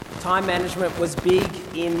Time management was big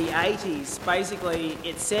in the 80s. Basically,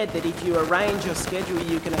 it said that if you arrange your schedule,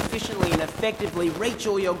 you can efficiently and effectively reach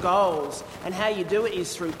all your goals. And how you do it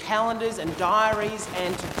is through calendars and diaries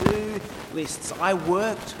and to-do lists. I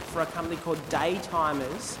worked for a company called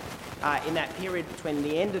Daytimers in that period between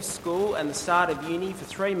the end of school and the start of uni for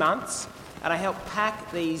 3 months. And I helped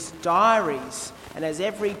pack these diaries. And as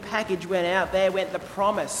every package went out, there went the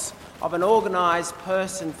promise of an organised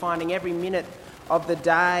person finding every minute of the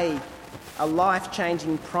day. A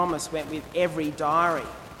life-changing promise went with every diary.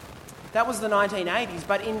 That was the 1980s,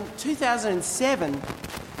 but in 2007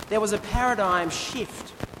 there was a paradigm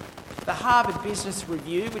shift. The Harvard Business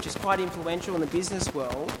Review, which is quite influential in the business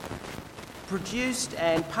world, produced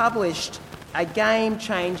and published a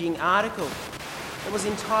game-changing article. It was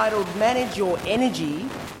entitled "Manage Your Energy,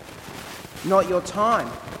 Not Your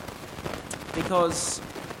Time." Because,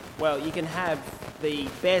 well, you can have the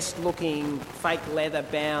best-looking fake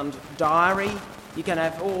leather-bound diary, you can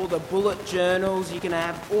have all the bullet journals, you can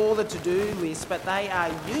have all the to-do lists, but they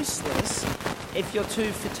are useless if you're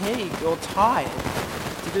too fatigued or tired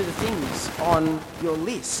to do the things on your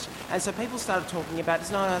list. And so people started talking about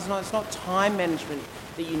it's not time management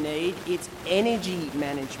that you need, it's energy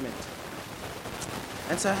management.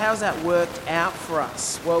 And so how's that worked out for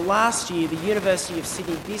us? Well, last year the University of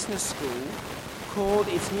Sydney Business School called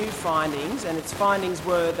its new findings, and its findings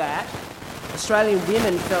were that Australian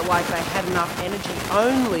women felt like they had enough energy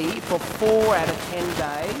only for 4 out of 10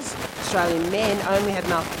 days. Australian men only had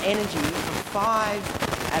enough energy for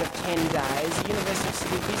 5 out of 10 days. The University of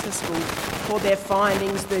Sydney Business School called their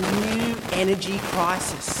findings the new energy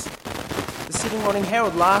crisis. The Sydney Morning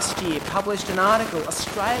Herald last year published an article,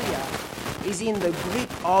 "Australia is in the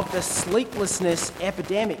grip of the sleeplessness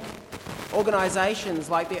epidemic." Organisations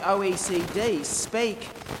like the OECD speak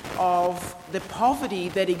of the poverty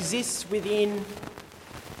that exists within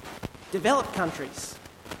developed countries,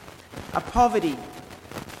 a poverty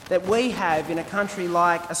that we have in a country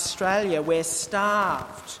like Australia. We're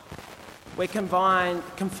starved, we're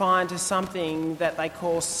confined to something that they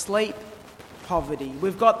call sleep poverty.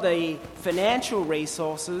 We've got the financial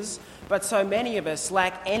resources, but so many of us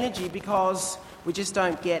lack energy because we just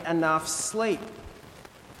don't get enough sleep.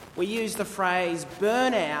 We use the phrase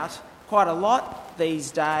burnout quite a lot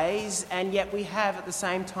these days, and yet we have at the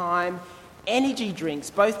same time energy drinks.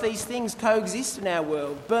 Both these things coexist in our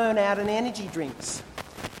world, burnout and energy drinks.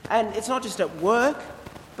 And it's not just at work,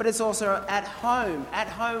 but it's also at home. At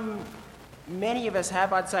home, many of us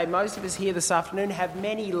have, I'd say most of us here this afternoon, have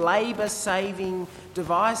many labour-saving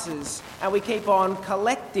devices, and we keep on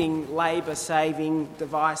collecting labour-saving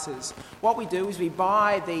devices. What we do is we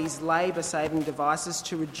buy these labour-saving devices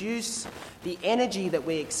to reduce the energy that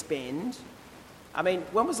we expend. I mean,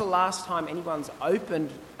 when was the last time anyone's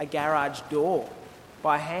opened a garage door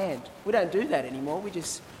by hand? We don't do that anymore, we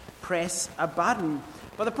just press a button.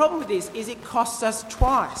 But the problem with this is it costs us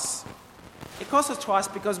twice. It costs us twice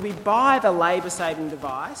because we buy the labour-saving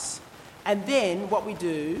device, and then what we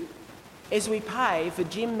do is we pay for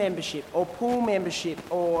gym membership or pool membership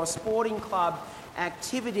or sporting club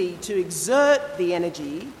activity to exert the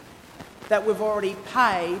energy that we've already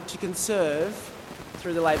paid to conserve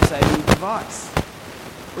through the labour-saving device.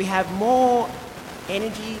 We have more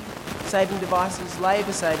energy-saving devices,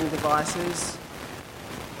 labour-saving devices,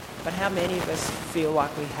 but how many of us feel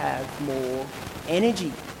like we have more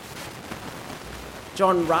energy?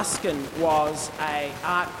 John Ruskin was an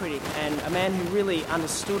art critic and a man who really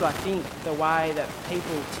understood, I think, the way that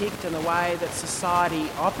people ticked and the way that society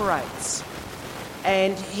operates.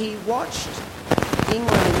 And he watched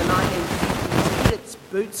England in the 1950s hit its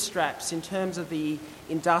bootstraps in terms of the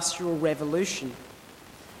Industrial Revolution.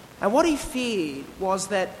 And what he feared was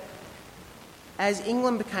that as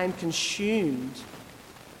England became consumed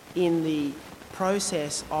in the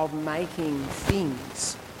process of making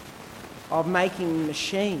things, of making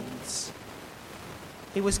machines,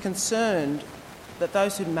 he was concerned that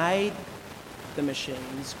those who made the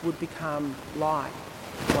machines would become like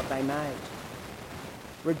what they made.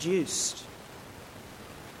 Reduced.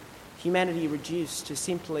 Humanity reduced to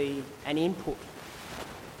simply an input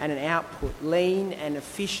and an output, lean and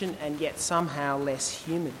efficient and yet somehow less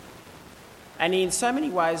human. And in so many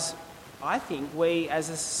ways, I think we as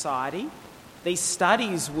a society, these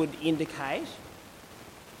studies would indicate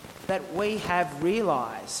that we have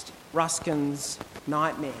realised Ruskin's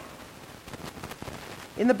nightmare.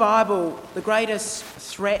 In the Bible, the greatest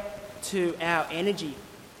threat to our energy,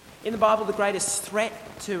 in the Bible, the greatest threat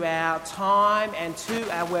to our time and to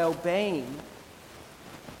our well-being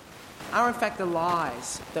are in fact the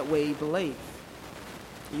lies that we believe.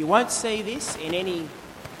 You won't see this in any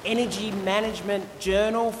energy management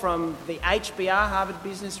journal from the HBR, Harvard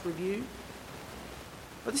Business Review.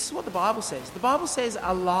 But this is what the Bible says. The Bible says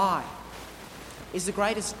a lie is the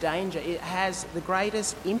greatest danger. It has the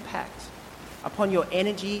greatest impact upon your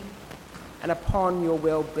energy and upon your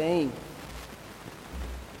well-being.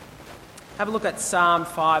 Have a look at Psalm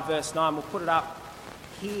 5 verse 9. We'll put it up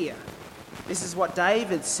here. This is what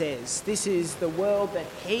David says. This is the world that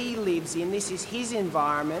he lives in. This is his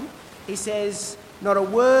environment. He says, "Not a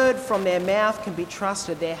word from their mouth can be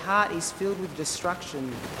trusted. Their heart is filled with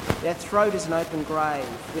destruction. Their throat is an open grave.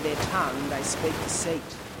 With their tongue they speak deceit."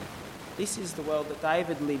 This is the world that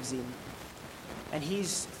David lives in. And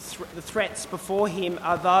the threats before him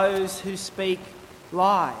are those who speak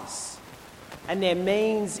lies. And their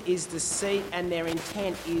means is deceit, and their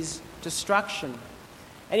intent is destruction.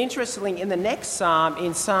 And interestingly, in the next psalm,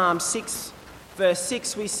 in Psalm 6, verse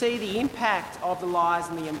 6, we see the impact of the lies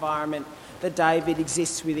in the environment that David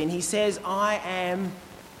exists within. He says, "I am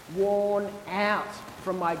worn out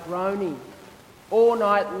from my groaning. All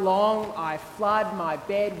night long I flood my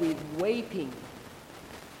bed with weeping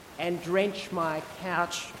and drench my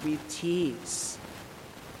couch with tears."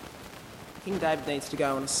 King David needs to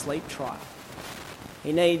go on a sleep trial.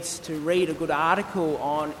 He needs to read a good article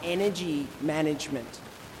on energy management.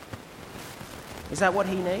 Is that what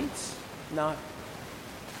he needs? No.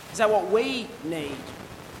 Is that what we need?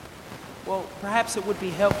 Well, perhaps it would be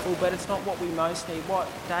helpful, but it's not what we most need. What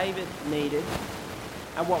David needed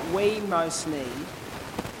and what we most need,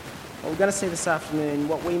 what we're going to see this afternoon,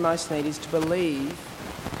 what we most need is to believe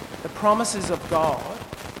the promises of God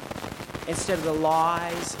instead of the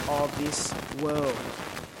lies of this world.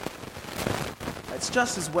 It's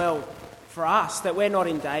just as well for us that we're not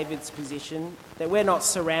in David's position, that we're not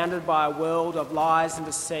surrounded by a world of lies and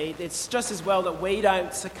deceit. It's just as well that we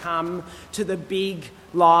don't succumb to the big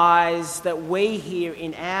lies that we hear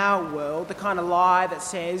in our world, the kind of lie that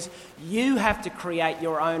says you have to create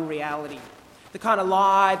your own reality, the kind of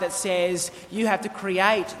lie that says you have to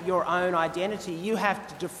create your own identity, you have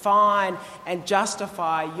to define and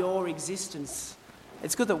justify your existence.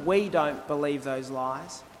 It's good that we don't believe those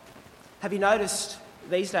lies. Have you noticed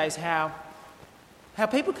these days how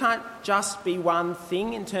people can't just be one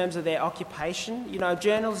thing in terms of their occupation? You know, a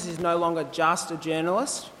journalist is no longer just a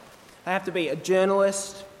journalist. They have to be a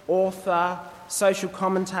journalist, author, social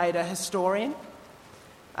commentator, historian.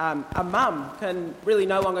 A mum can really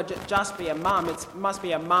no longer just be a mum. It must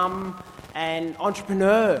be a mum and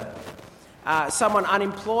entrepreneur. Someone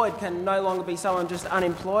unemployed can no longer be someone just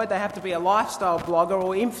unemployed. They have to be a lifestyle blogger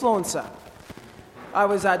or influencer. I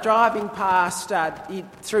was driving past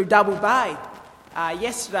through Double Bay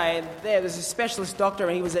yesterday, and there was a specialist doctor,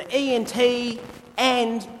 and he was an ENT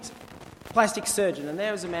and plastic surgeon. And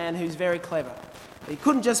there was a man who's very clever. He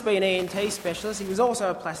couldn't just be an ENT specialist, he was also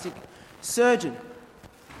a plastic surgeon.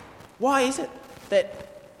 Why is it that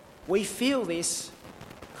we feel this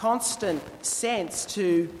constant sense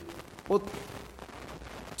to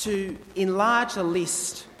enlarge the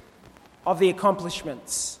list of the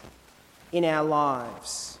accomplishments in our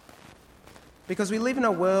lives? Because we live in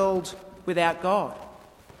a world without God.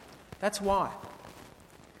 That's why.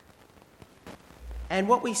 And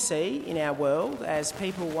what we see in our world as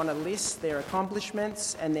people want to list their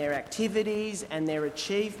accomplishments and their activities and their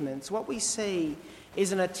achievements, what we see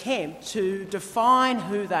is an attempt to define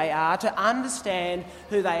who they are, to understand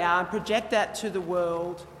who they are and project that to the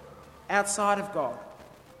world outside of God.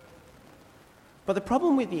 But the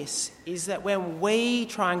problem with this is that when we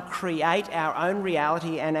try and create our own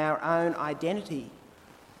reality and our own identity,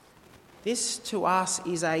 this to us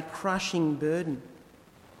is a crushing burden.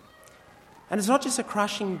 And it's not just a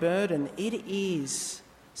crushing burden, it is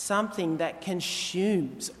something that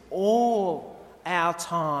consumes all our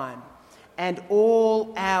time and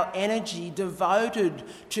all our energy devoted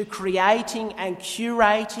to creating and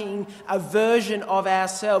curating a version of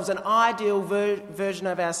ourselves, an ideal version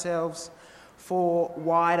of ourselves for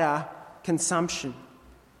wider consumption.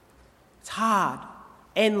 It's hard,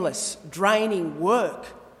 endless, draining work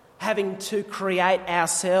having to create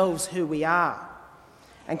ourselves who we are.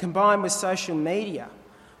 And combined with social media,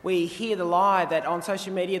 we hear the lie that on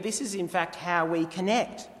social media this is in fact how we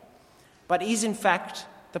connect, but is in fact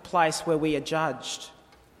the place where we are judged.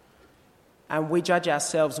 And we judge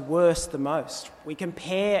ourselves worse the most. We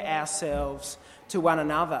compare ourselves to one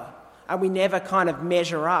another and we never kind of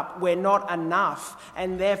measure up. We're not enough,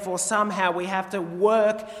 and therefore somehow we have to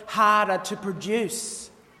work harder to produce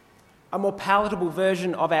a more palatable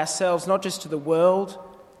version of ourselves, not just to the world,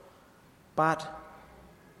 but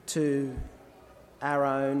to our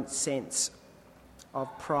own sense of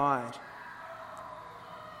pride.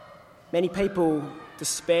 Many people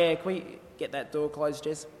despair. Can we get that door closed,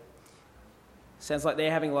 Jess? Sounds like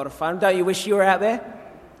they're having a lot of fun. Don't you wish you were out there?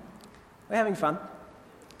 We're having fun.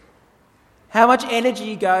 How much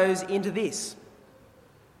energy goes into this?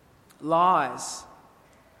 Lies.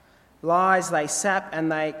 Lies, they sap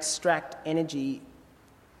and they extract energy.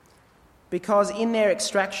 Because in their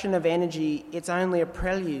extraction of energy, it's only a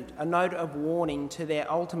prelude, a note of warning to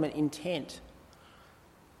their ultimate intent.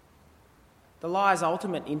 The lie's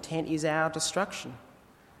ultimate intent is our destruction.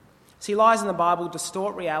 See, lies in the Bible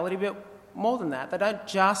distort reality, but more than that, they don't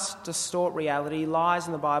just distort reality. Lies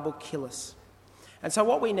in the Bible kill us. And so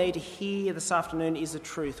what we need to hear this afternoon is the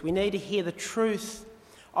truth. We need to hear the truth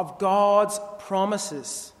of God's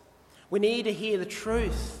promises. We need to hear the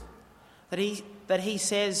truth that He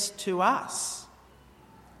says to us.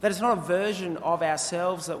 That it's not a version of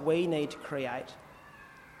ourselves that we need to create.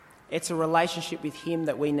 It's a relationship with Him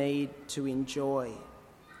that we need to enjoy.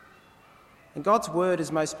 And God's word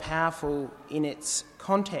is most powerful in its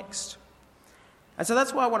context. And so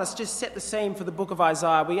that's why I want to just set the scene for the book of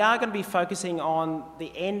Isaiah. We are going to be focusing on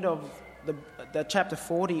the end of the chapter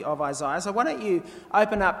 40 of Isaiah. So why don't you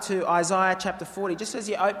open up to Isaiah chapter 40. Just as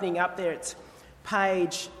you're opening up there, it's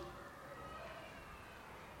page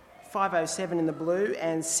 507 in the blue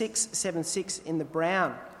and 676 in the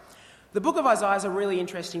brown. The book of Isaiah is a really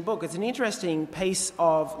interesting book. It's an interesting piece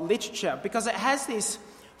of literature because it has this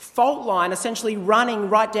fault line essentially running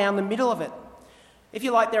right down the middle of it. If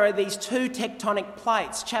you like, there are these two tectonic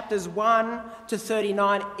plates. Chapters 1 to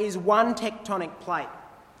 39 is one tectonic plate.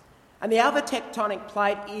 And the other tectonic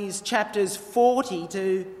plate is chapters 40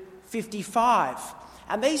 to 55.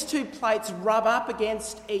 And these two plates rub up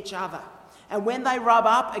against each other. And when they rub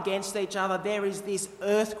up against each other, there is this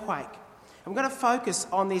earthquake. I'm going to focus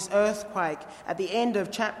on this earthquake at the end of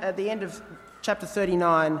chapter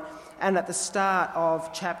 39 and at the start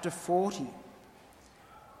of chapter 40.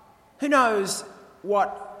 Who knows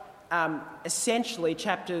what essentially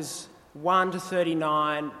chapters 1 to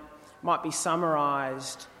 39 might be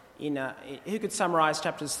summarised in who could summarise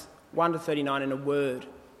chapters 1 to 39 in a word?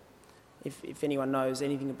 If anyone knows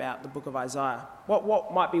anything about the book of Isaiah.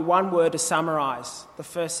 What might be one word to summarise the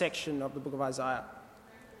first section of the book of Isaiah?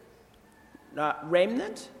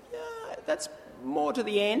 Remnant? Yeah, that's more to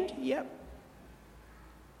the end. Yep.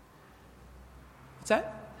 What's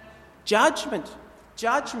that? Judgment.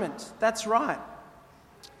 Judgment. That's right.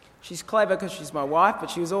 She's clever because she's my wife,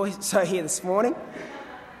 but she was also here this morning.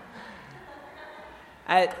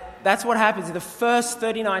 That's what happens in the first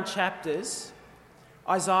 39 chapters.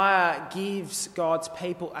 Isaiah gives God's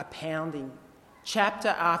people a pounding. Chapter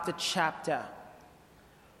after chapter.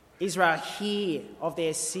 Israel hear of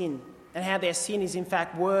their sin and how their sin is in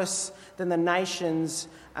fact worse than the nations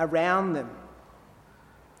around them.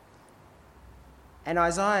 And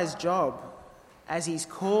Isaiah's job, as he's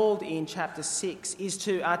called in chapter 6, is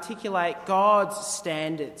to articulate God's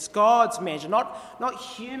standards, God's measure, not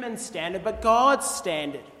human standard, but God's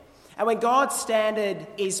standard. And when God's standard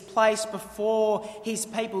is placed before his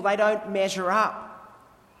people, they don't measure up.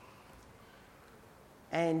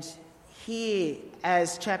 And here,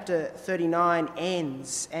 as chapter 39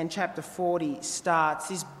 ends and chapter 40 starts,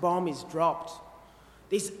 this bomb is dropped.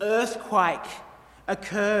 This earthquake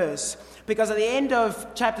occurs. Because at the end of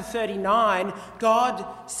chapter 39, God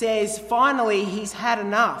says, finally, he's had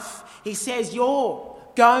enough. He says, you're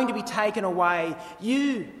going to be taken away.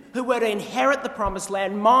 You who were to inherit the promised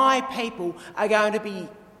land, my people, are going to be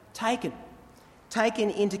taken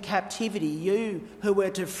into captivity. You who were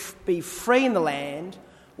to be free in the land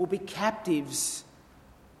will be captives,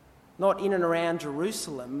 not in and around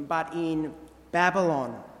Jerusalem, but in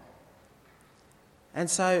Babylon. And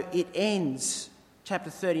so it ends, chapter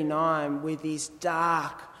 39, with this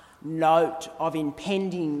dark note of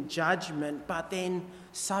impending judgment, but then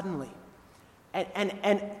suddenly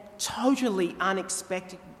and totally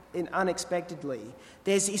unexpectedly,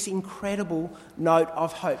 there's this incredible note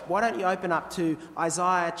of hope. Why don't you open up to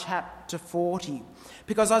Isaiah chapter 40?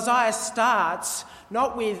 Because Isaiah starts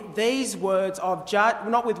not with words of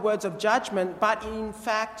judgment, but in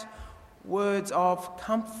fact words of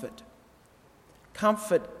comfort.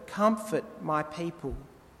 Comfort, comfort my people.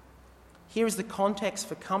 Here is the context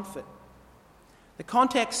for comfort. The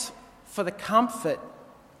context for the comfort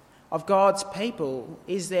of God's people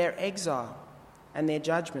is their exile and their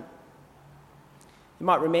judgment. You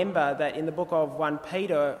might remember that in the book of 1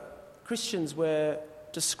 Peter, Christians were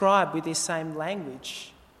described with this same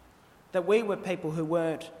language, that we were people who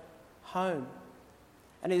weren't home.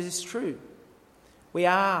 And it is true. We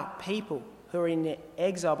are people who are in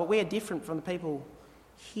exile, but we are different from the people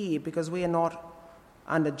here because we are not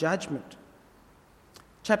under judgment.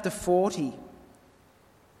 Chapter 40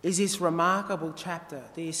 is this remarkable chapter,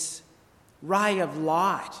 this ray of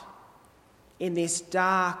light in this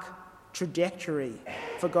dark trajectory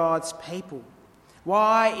for God's people.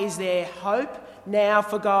 Why is there hope now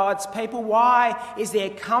for God's people? Why is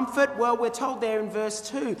there comfort? Well, we're told there in verse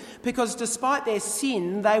 2, because despite their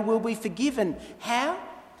sin, they will be forgiven. How?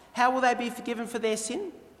 How will they be forgiven for their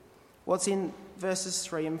sin? What's in verses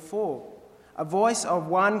 3 and 4? A voice of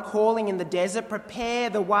one calling in the desert, prepare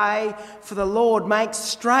the way for the Lord, make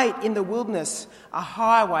straight in the wilderness a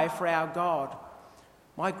highway for our God.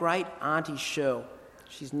 My great auntie Shirl,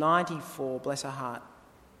 she's 94, bless her heart.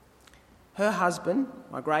 Her husband,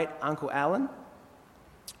 my great uncle Alan,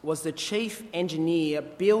 was the chief engineer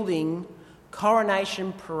building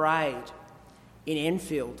Coronation Parade in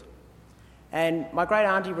Enfield. And my great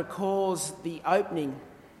auntie recalls the opening,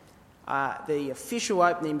 the official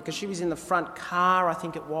opening, because she was in the front car, I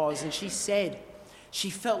think it was, and she said she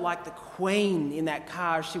felt like the Queen in that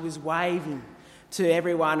car. She was waving to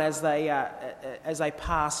everyone as they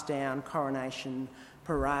passed down Coronation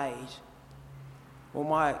Parade. Well,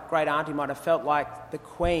 my great auntie might have felt like the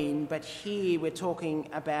Queen, but here we're talking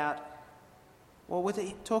about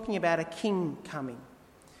a king coming.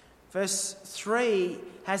 Verse 3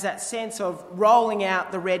 has that sense of rolling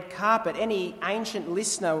out the red carpet. Any ancient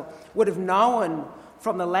listener would have known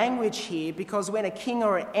from the language here, because when a king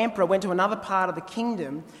or an emperor went to another part of the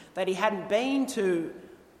kingdom that he hadn't been to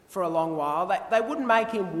for a long while, they wouldn't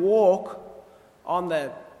make him walk on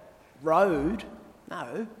the road.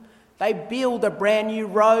 No, they build a brand new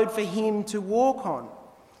road for him to walk on.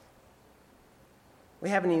 We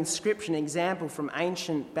have an inscription example from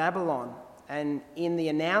ancient Babylon. And in the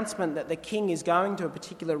announcement that the king is going to a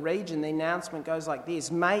particular region, the announcement goes like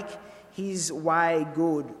this: make his way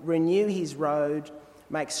good, renew his road,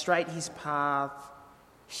 make straight his path,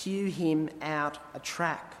 hew him out a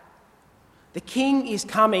track. The king is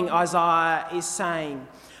coming, Isaiah is saying.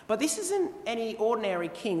 But this isn't any ordinary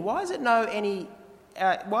king. Why is it not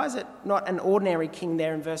an ordinary king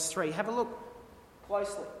there in verse 3? Have a look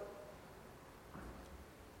closely.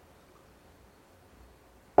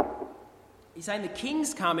 He's saying the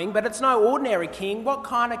king's coming, but it's no ordinary king. What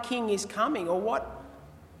kind of king is coming, or what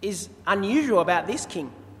is unusual about this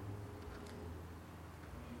king?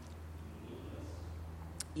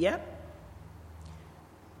 Yep.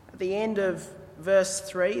 At the end of verse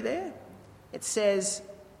 3 there, it says,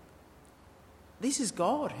 this is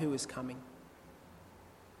God who is coming.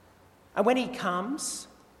 And when he comes,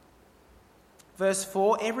 verse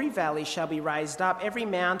 4, every valley shall be raised up, every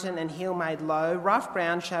mountain and hill made low, rough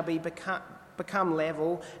ground shall become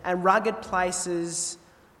level, and rugged places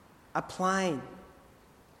a plain.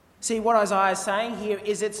 See, what Isaiah is saying here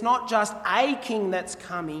is it's not just a king that's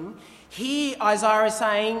coming. Here Isaiah is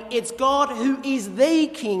saying it's God who is the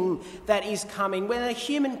king that is coming. When a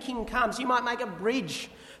human king comes, you might make a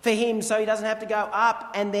bridge for him so he doesn't have to go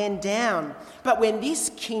up and then down. But when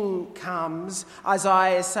this king comes,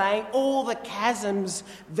 Isaiah is saying all the chasms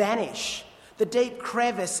vanish. The deep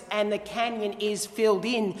crevice and the canyon is filled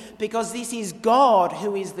in, because this is God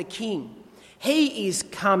who is the king. He is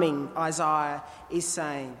coming, Isaiah is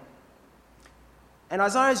saying. And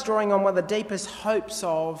Isaiah is drawing on one of the deepest hopes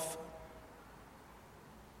of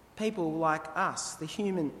people like us, the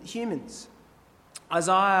humans.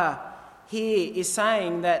 Isaiah here is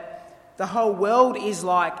saying that the whole world is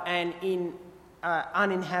like an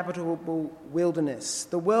uninhabitable wilderness.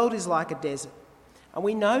 The world is like a desert. And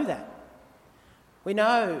we know that. We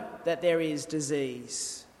know that there is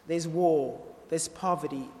disease, there's war, there's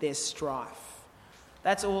poverty, there's strife.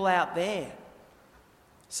 That's all out there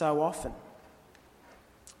so often.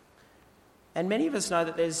 And many of us know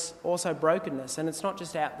that there's also brokenness, and it's not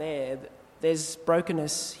just out there, there's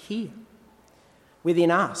brokenness here,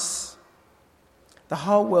 within us. The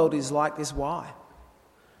whole world is like this. Why?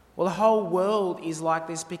 Well, the whole world is like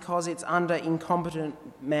this because it's under incompetent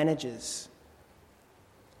managers.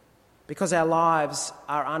 Because our lives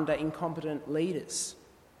are under incompetent leaders.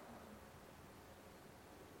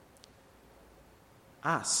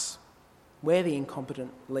 Us. We're the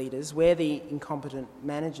incompetent leaders. We're the incompetent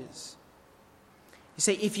managers. You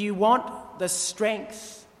see, if you want the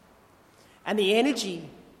strength and the energy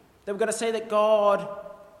that we've got to see that God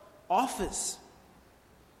offers,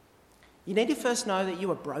 you need to first know that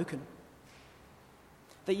you are broken.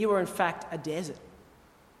 That you are in fact a desert.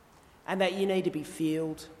 And that you need to be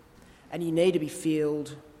filled. And you need to be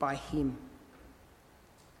filled by him.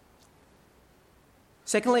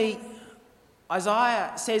 Secondly,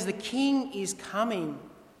 Isaiah says the king is coming.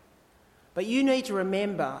 But you need to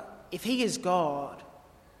remember, if he is God,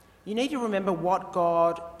 you need to remember what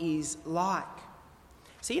God is like.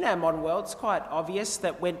 See, in our modern world, it's quite obvious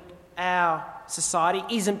that when our society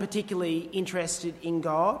isn't particularly interested in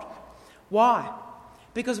God. Why?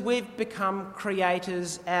 Because we've become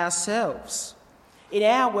creators ourselves. In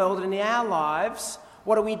our world and in our lives,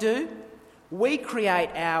 what do? We create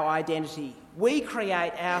our identity. We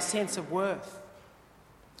create our sense of worth.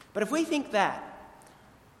 But if we think that,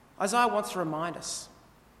 Isaiah wants to remind us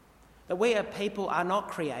that we are people are not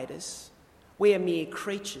creators. We are mere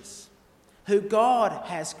creatures who God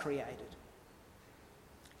has created.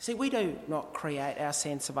 See, we do not create our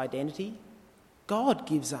sense of identity. God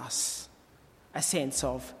gives us a sense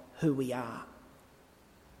of who we are.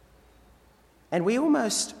 And we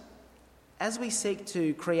almost, as we seek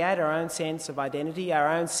to create our own sense of identity, our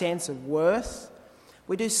own sense of worth,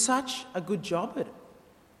 we do such a good job at it.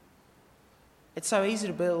 It's so easy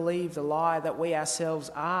to believe the lie that we ourselves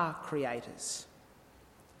are creators.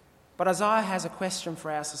 But Isaiah has a question for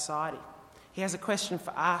our society. He has a question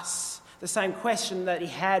for us, the same question that he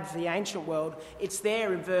had for the ancient world. It's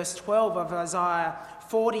there in verse 12 of Isaiah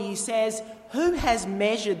 40. He says, "Who has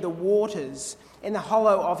measured the waters in the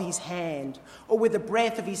hollow of his hand, or with the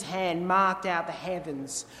breadth of his hand marked out the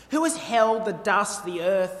heavens? Who has held the dust of the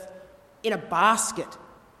earth in a basket,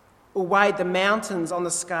 or weighed the mountains on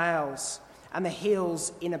the scales and the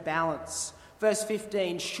hills in a balance?" Verse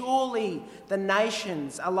 15, "Surely the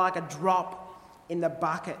nations are like a drop in the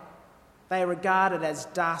bucket. They are regarded as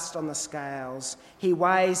dust on the scales. He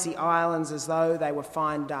weighs the islands as though they were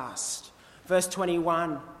fine dust." Verse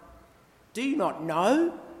 21, "Do you not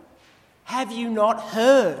know? Have you not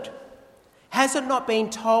heard? Has it not been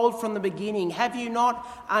told from the beginning? Have you not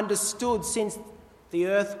understood since the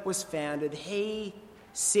earth was founded? He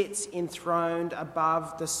sits enthroned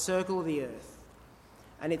above the circle of the earth,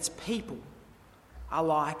 and its people are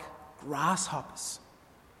like grasshoppers."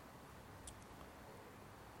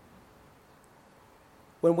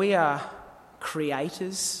 When we are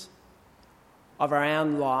creators of our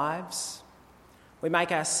own lives, we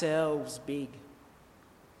make ourselves big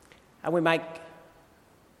and we make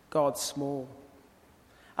God small.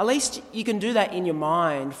 At least you can do that in your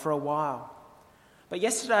mind for a while. But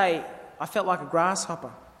yesterday, I felt like a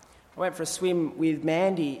grasshopper. I went for a swim with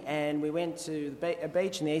Mandy and we went to a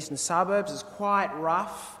beach in the eastern suburbs. It was quite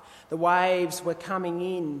rough. The waves were coming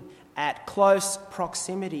in at close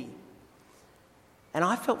proximity. And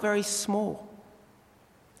I felt very small.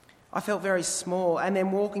 And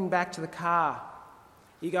then walking back to the car,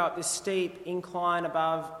 you go up this steep incline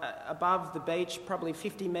above the beach, probably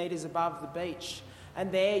 50 metres above the beach. And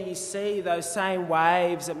there you see those same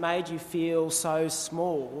waves that made you feel so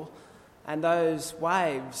small. And those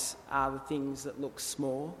waves are the things that look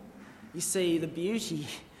small. You see the beauty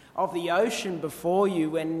of the ocean before you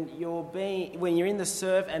when you're in the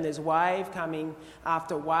surf and there's wave coming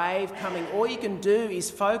after wave coming. All you can do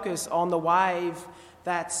is focus on the wave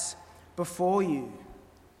that's before you.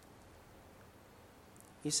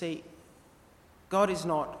 You see,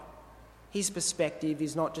 His perspective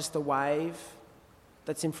is not just the wave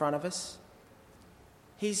that's in front of us.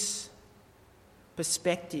 His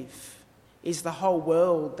perspective is the whole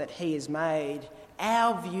world that He has made.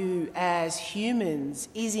 Our view as humans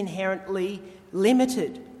is inherently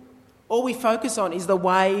limited. All we focus on is the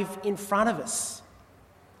wave in front of us.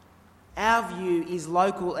 Our view is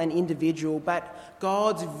local and individual, but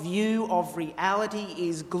God's view of reality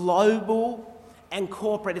is global and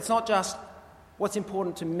corporate. It's not just what's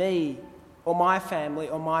important to me or my family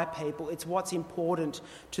or my people. It's what's important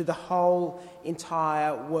to the whole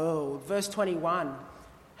entire world. Verse 21,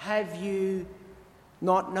 "Have you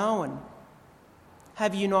not known?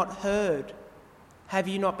 Have you not heard? Have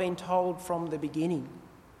you not been told from the beginning?"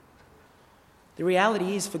 The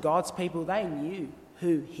reality is, for God's people, they knew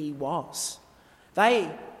who He was.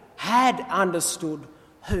 They had understood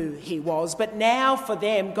who He was. But now for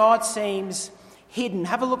them, God seems hidden.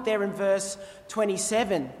 Have a look there in verse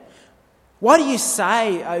 27. "What do you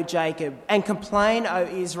say, O Jacob, and complain, O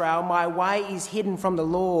Israel? My way is hidden from the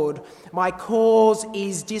Lord. My cause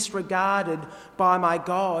is disregarded by my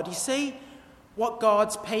God." You see what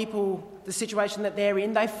God's people, the situation that they're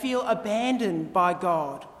in, they feel abandoned by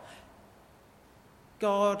God.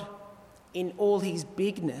 God, in all His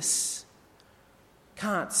bigness,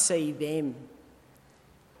 can't see them.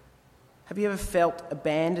 Have you ever felt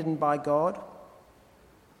abandoned by God?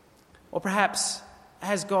 Or perhaps,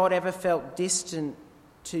 has God ever felt distant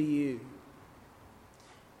to you?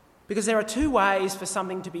 Because there are two ways for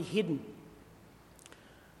something to be hidden.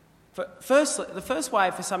 Firstly, the first way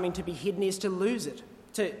for something to be hidden is to lose it,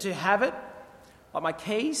 to have it, like my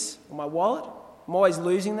keys or my wallet. I'm always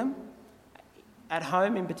losing them, at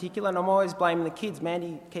home in particular, and I'm always blaming the kids.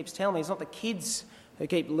 Mandy keeps telling me it's not the kids who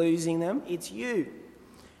keep losing them. It's you.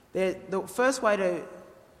 The first way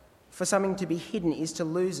for something to be hidden is to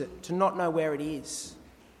lose it, to not know where it is.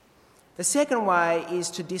 The second way is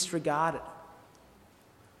to disregard it,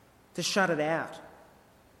 to shut it out.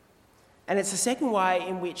 And it's the second way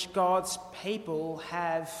in which God's people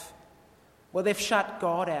they've shut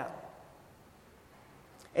God out.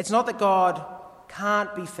 It's not that God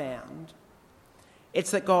can't be found, it's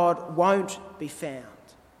that God won't be found.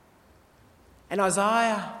 And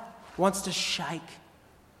Isaiah wants to shake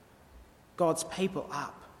God's people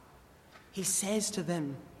up. He says to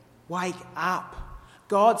them, wake up.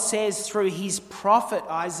 God says through his prophet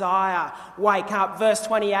Isaiah, wake up. Verse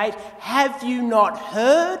 28, have you not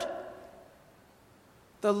heard?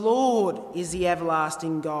 The Lord is the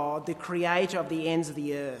everlasting God, the creator of the ends of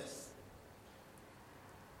the earth.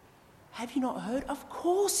 Have you not heard? Of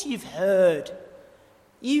course you've heard.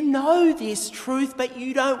 You know this truth, but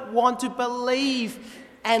you don't want to believe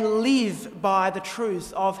and live by the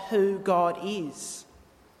truth of who God is.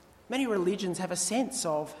 Many religions have a sense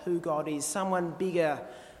of who God is, someone bigger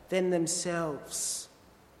than themselves.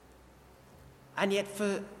 And yet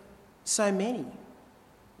for so many,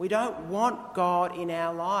 we don't want God in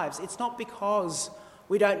our lives. It's not because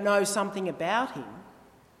we don't know something about him.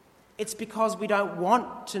 It's because we don't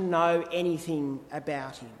want to know anything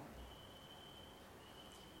about him.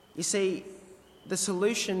 You see, the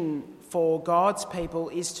solution for God's people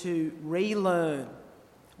is to relearn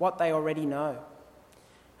what they already know.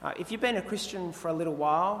 If you've been a Christian for a little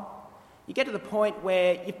while, you get to the point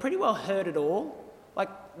where you've pretty well heard it all. Like,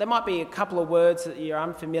 there might be a couple of words that you're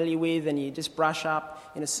unfamiliar with and you just brush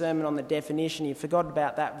up in a sermon on the definition, you forgot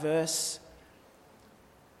about that verse.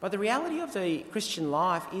 But the reality of the Christian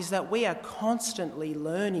life is that we are constantly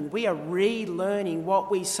learning. We are relearning what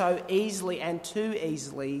we so easily and too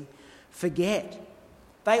easily forget.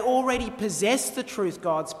 They already possess the truth,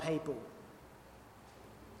 God's people.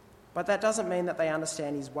 But that doesn't mean that they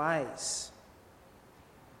understand his ways.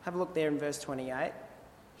 Have a look there in verse 28.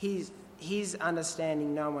 His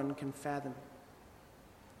understanding no one can fathom.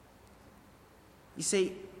 You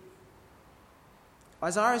see,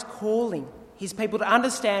 Isaiah is calling his people to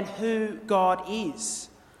understand who God is.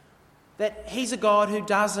 That he's a God who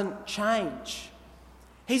doesn't change.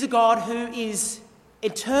 He's a God who is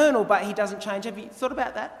eternal, but he doesn't change. Have you thought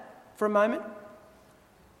about that for a moment?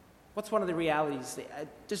 What's one of the realities?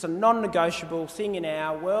 Just a non-negotiable thing in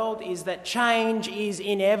our world is that change is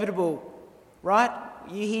inevitable, right?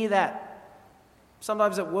 You hear that.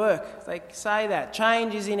 Sometimes at work they say that.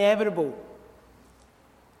 Change is inevitable.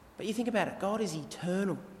 But you think about it, God is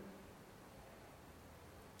eternal.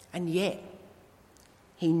 And yet,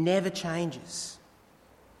 he never changes.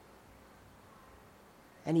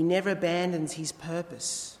 And he never abandons his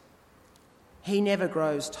purpose. He never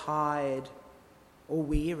grows tired or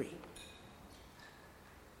weary.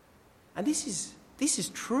 And this is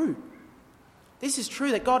true. This is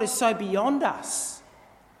true, that God is so beyond us.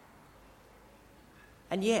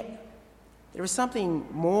 And yet, there is something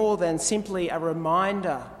more than simply a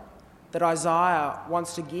reminder that Isaiah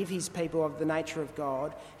wants to give his people of the nature of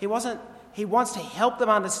God. He wants to help them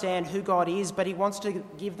understand who God is, but he wants to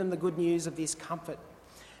give them the good news of this comfort.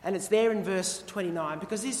 And it's there in verse 29,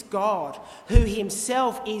 because this God, who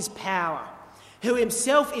himself is power, who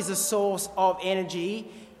himself is a source of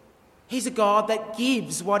energy, he's a God that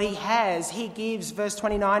gives what he has. He gives, verse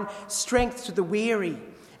 29, strength to the weary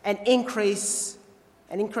and increases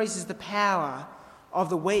the power of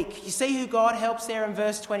the weak. You see who God helps there in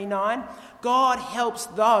verse 29? God helps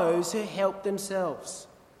those who help themselves.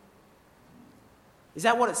 Is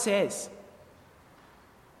that what it says?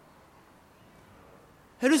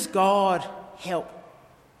 Who does God help?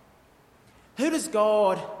 Who does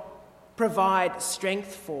God provide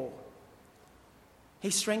strength for? He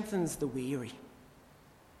strengthens the weary.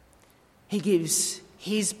 He gives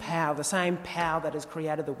his power, the same power that has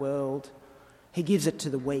created the world, he gives it to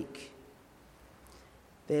the weak.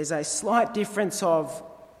 There's a slight difference of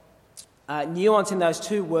nuance in those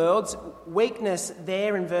two words. Weakness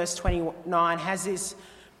there in verse 29 has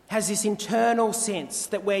this internal sense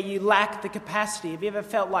that where you lack the capacity. Have you ever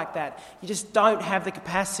felt like that? You just don't have the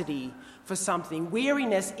capacity for something.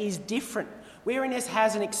 Weariness is different. Weariness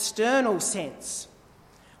has an external sense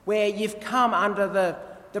where you've come under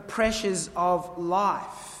the pressures of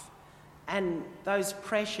life, and those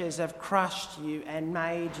pressures have crushed you and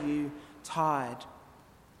made you tired.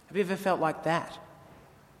 Have you ever felt like that?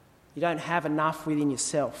 You don't have enough within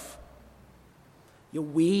yourself. You're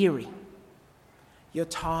weary. You're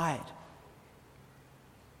tired.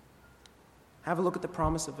 Have a look at the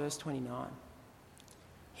promise of verse 29.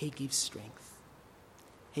 He gives strength.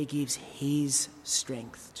 He gives his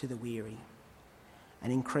strength to the weary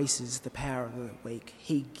and increases the power of the weak.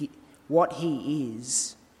 What he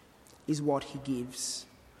is what he gives.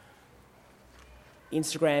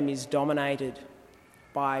 Instagram is dominated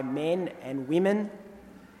by men and women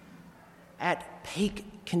at peak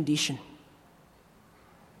condition.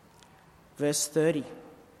 Verse 30.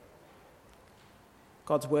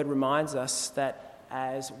 God's word reminds us that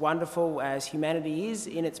as wonderful as humanity is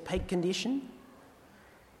in its peak condition,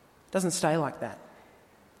 it doesn't stay like that.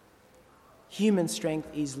 Human strength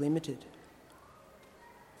is limited.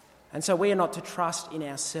 And so we are not to trust in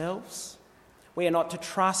ourselves. We are not to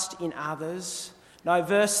trust in others. No,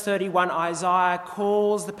 verse 31, Isaiah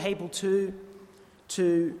calls the people to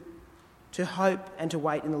hope and to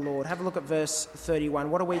wait in the Lord. Have a look at verse 31.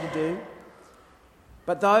 What are we to do?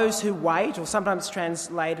 But those who wait, or sometimes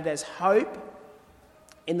translated as hope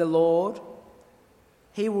in the Lord,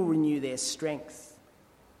 he will renew their strength.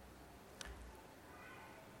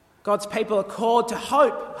 God's people are called to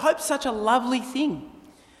hope. Hope's such a lovely thing.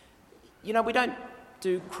 You know, we don't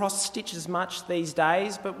do cross stitches much these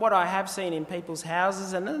days, but what I have seen in people's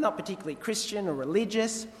houses, and they're not particularly Christian or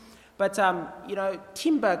religious, but,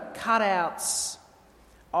 timber cutouts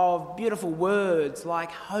of beautiful words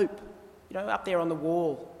like hope, up there on the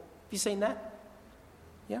wall. Have you seen that?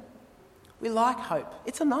 Yeah? We like hope.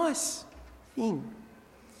 It's a nice thing.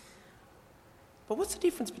 But what's the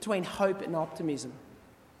difference between hope and optimism?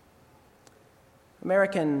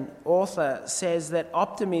 American author says that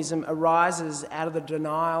optimism arises out of the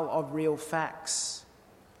denial of real facts.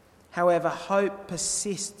 However, hope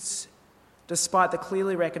persists despite the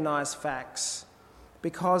clearly recognised facts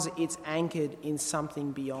because it's anchored in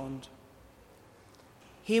something beyond.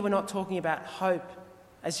 Here we're not talking about hope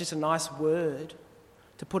as just a nice word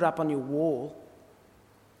to put up on your wall.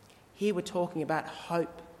 Here we're talking about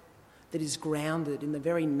hope that is grounded in the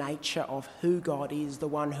very nature of who God is, the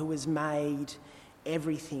one who has made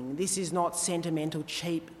everything. This is not sentimental,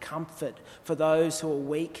 cheap comfort for those who are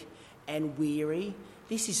weak and weary.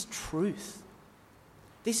 This is truth.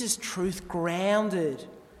 This is truth grounded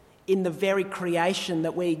in the very creation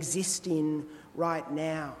that we exist in right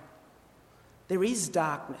now. There is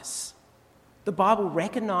darkness. The Bible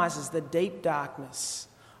recognises the deep darkness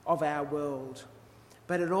of our world,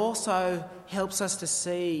 but it also helps us to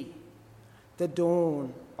see the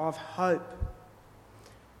dawn of hope.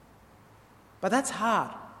 But that's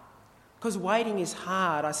hard, because waiting is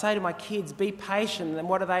hard. I say to my kids, be patient, and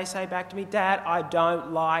what do they say back to me? Dad, I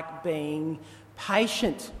don't like being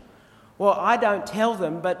patient. Well, I don't tell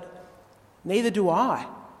them, but neither do I.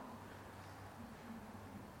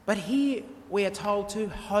 But here we are told to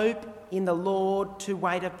hope in the Lord, to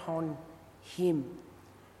wait upon him.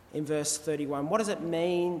 In verse 31, what does it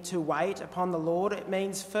mean to wait upon the Lord? It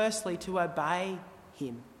means firstly to obey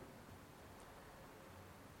him.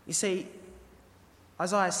 You see,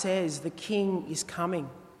 Isaiah says the king is coming.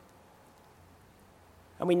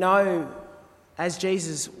 And we know as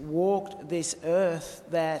Jesus walked this earth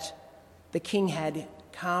that the king had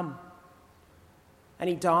come. And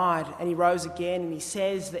he died and he rose again, and he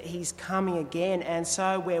says that he's coming again. And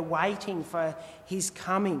so we're waiting for his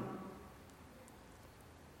coming.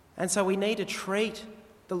 And so we need to treat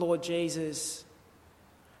the Lord Jesus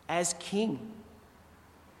as king.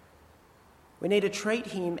 We need to treat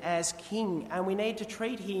him as king, and we need to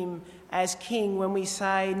treat him as king when we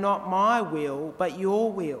say, not my will, but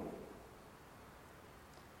your will.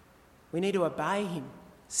 We need to obey him.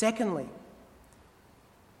 Secondly,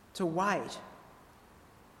 to wait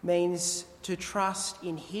means to trust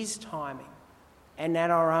in his timing and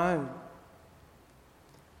not our own.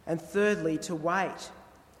 And thirdly, to wait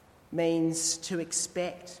means to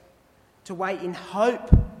expect, to wait in hope.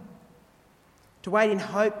 To wait in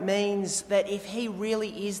hope means that if he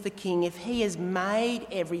really is the king, if he has made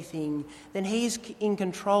everything, then he is in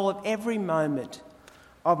control of every moment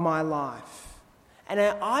of my life. And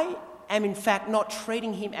I am in fact not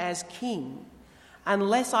treating him as king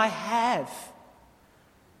unless I have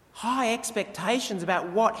high expectations about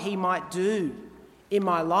what he might do in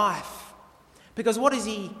my life. Because what does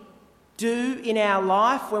he do in our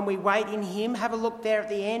life when we wait in him? Have a look there at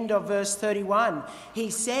the end of verse 31. He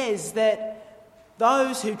says that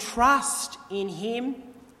those who trust in him,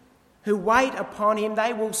 who wait upon him,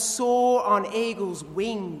 they will soar on eagle's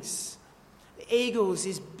wings. The eagle is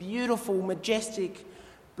this beautiful, majestic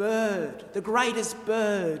bird, the greatest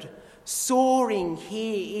bird. Soaring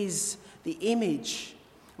here is the image.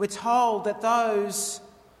 We're told that those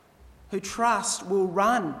who trust will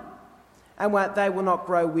run and they will not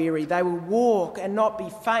grow weary. They will walk and not be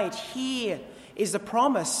faint. Here is the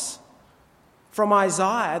promise from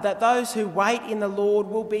Isaiah that those who wait in the Lord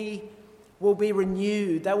will be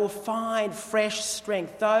renewed. They will find fresh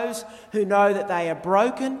strength. Those who know that they are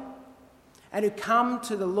broken and who come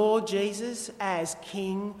to the Lord Jesus as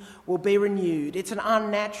King will be renewed. It's an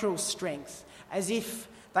unnatural strength, as if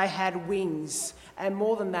they had wings. And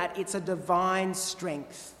more than that, it's a divine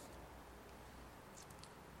strength.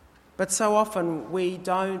 But so often we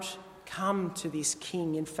don't come to this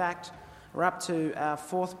King. In fact, we're up to our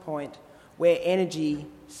fourth point, where energy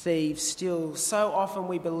thieves steal. So often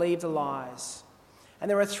we believe the lies. And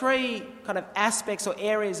there are three kind of aspects or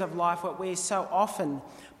areas of life where we so often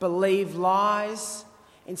believe lies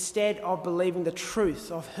instead of believing the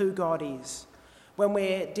truth of who God is. When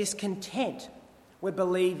we're discontent, we're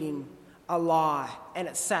believing a lie, and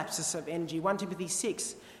it saps us of energy. 1 Timothy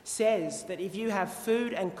 6 says that if you have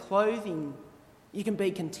food and clothing, you can be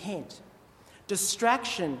content.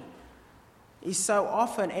 Distraction is so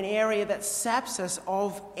often an area that saps us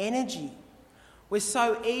of energy. We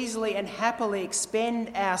so easily and happily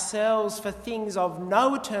expend ourselves for things of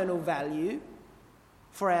no eternal value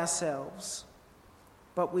for ourselves,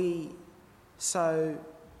 but we so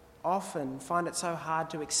often find it so hard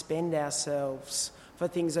to expend ourselves for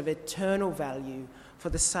things of eternal value for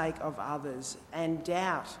the sake of others. And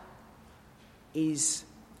doubt is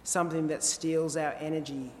something that steals our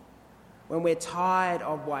energy when we're tired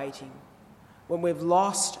of waiting, when we've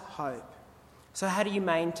lost hope. So how do you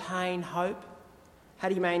maintain hope? How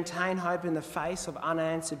do you maintain hope in the face of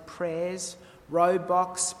unanswered prayers,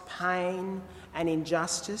 roadblocks, pain and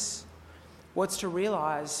injustice? Well, it's to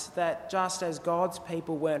realise that just as God's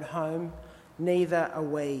people weren't home, neither are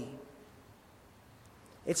we.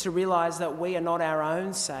 It's to realise that we are not our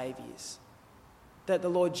own saviours, that the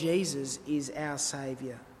Lord Jesus is our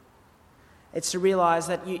saviour. It's to realise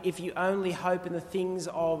that if you only hope in the things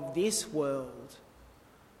of this world,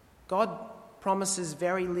 God promises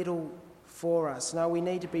very little for us. No, we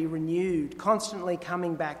need to be renewed, constantly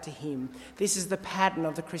coming back to him. This is the pattern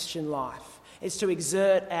of the Christian life. It's to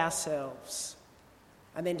exert ourselves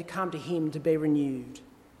and then to come to him to be renewed.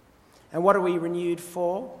 And what are we renewed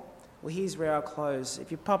for? Well, here's where I'll close.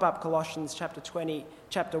 If you pop up Colossians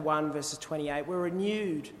chapter 1, verses 28, we're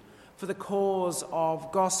renewed for the cause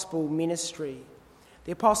of gospel ministry.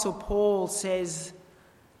 The Apostle Paul says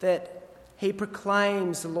that he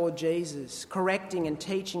proclaims the Lord Jesus, correcting and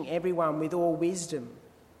teaching everyone with all wisdom.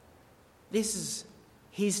 This is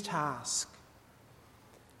his task.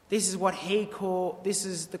 This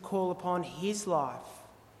is the call upon his life.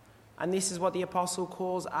 And this is what the apostle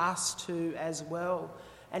calls us to as well.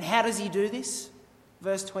 And how does he do this?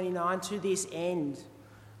 Verse 29, to this end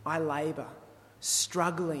I labour,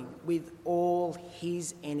 struggling with all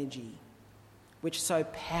his energy, which so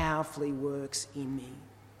powerfully works in me.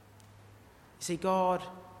 You see, God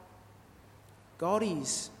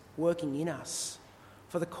is working in us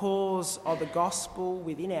for the cause of the gospel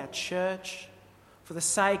within our church, for the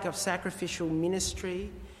sake of sacrificial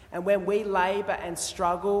ministry. And when we labour and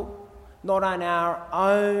struggle, not on our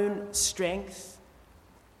own strength,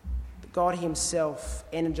 God himself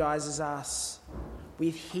energises us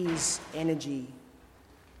with his energy.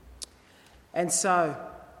 And so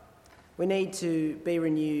we need to be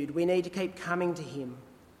renewed. We need to keep coming to him,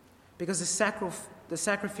 because the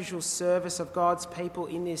sacrificial service of God's people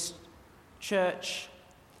in this church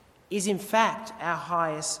is in fact our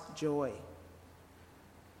highest joy.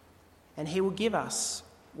 And he will give us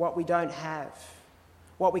what we don't have,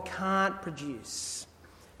 what we can't produce.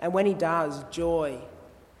 And when he does, joy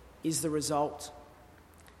is the result.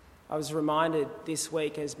 I was reminded this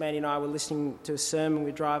week as Mandy and I were listening to a sermon,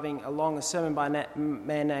 we're driving along, a sermon by a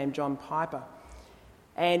man named John Piper.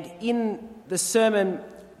 And in the sermon,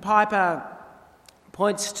 Piper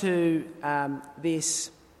points to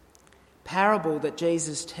this parable that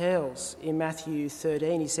Jesus tells in Matthew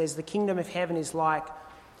 13. He says, the kingdom of heaven is like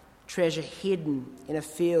treasure hidden in a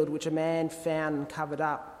field which a man found and covered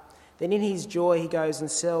up. Then in his joy he goes and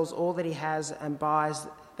sells all that he has and buys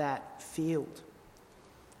that field.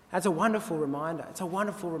 That's a wonderful reminder. It's a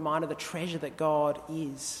wonderful reminder of the treasure that God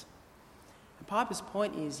is. And Piper's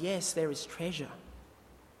point is, yes, there is treasure.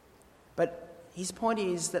 But his point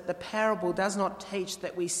is that the parable does not teach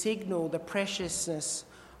that we signal the preciousness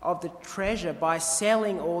of the treasure by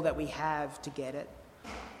selling all that we have to get it.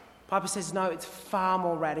 Piper says, no, it's far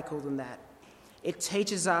more radical than that. It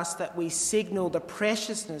teaches us that we signal the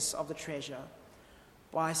preciousness of the treasure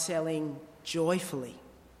by selling joyfully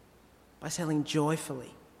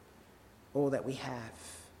all that we have.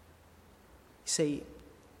 See,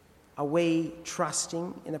 are we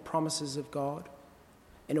trusting in the promises of God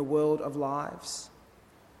in a world of lives?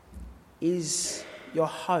 Is your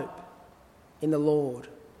hope in the Lord?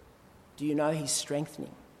 Do you know he's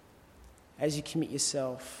strengthening as you commit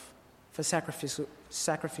yourself for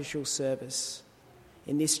sacrificial service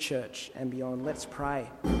in this church and beyond? Let's pray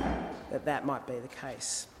that that might be the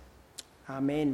case. Amen.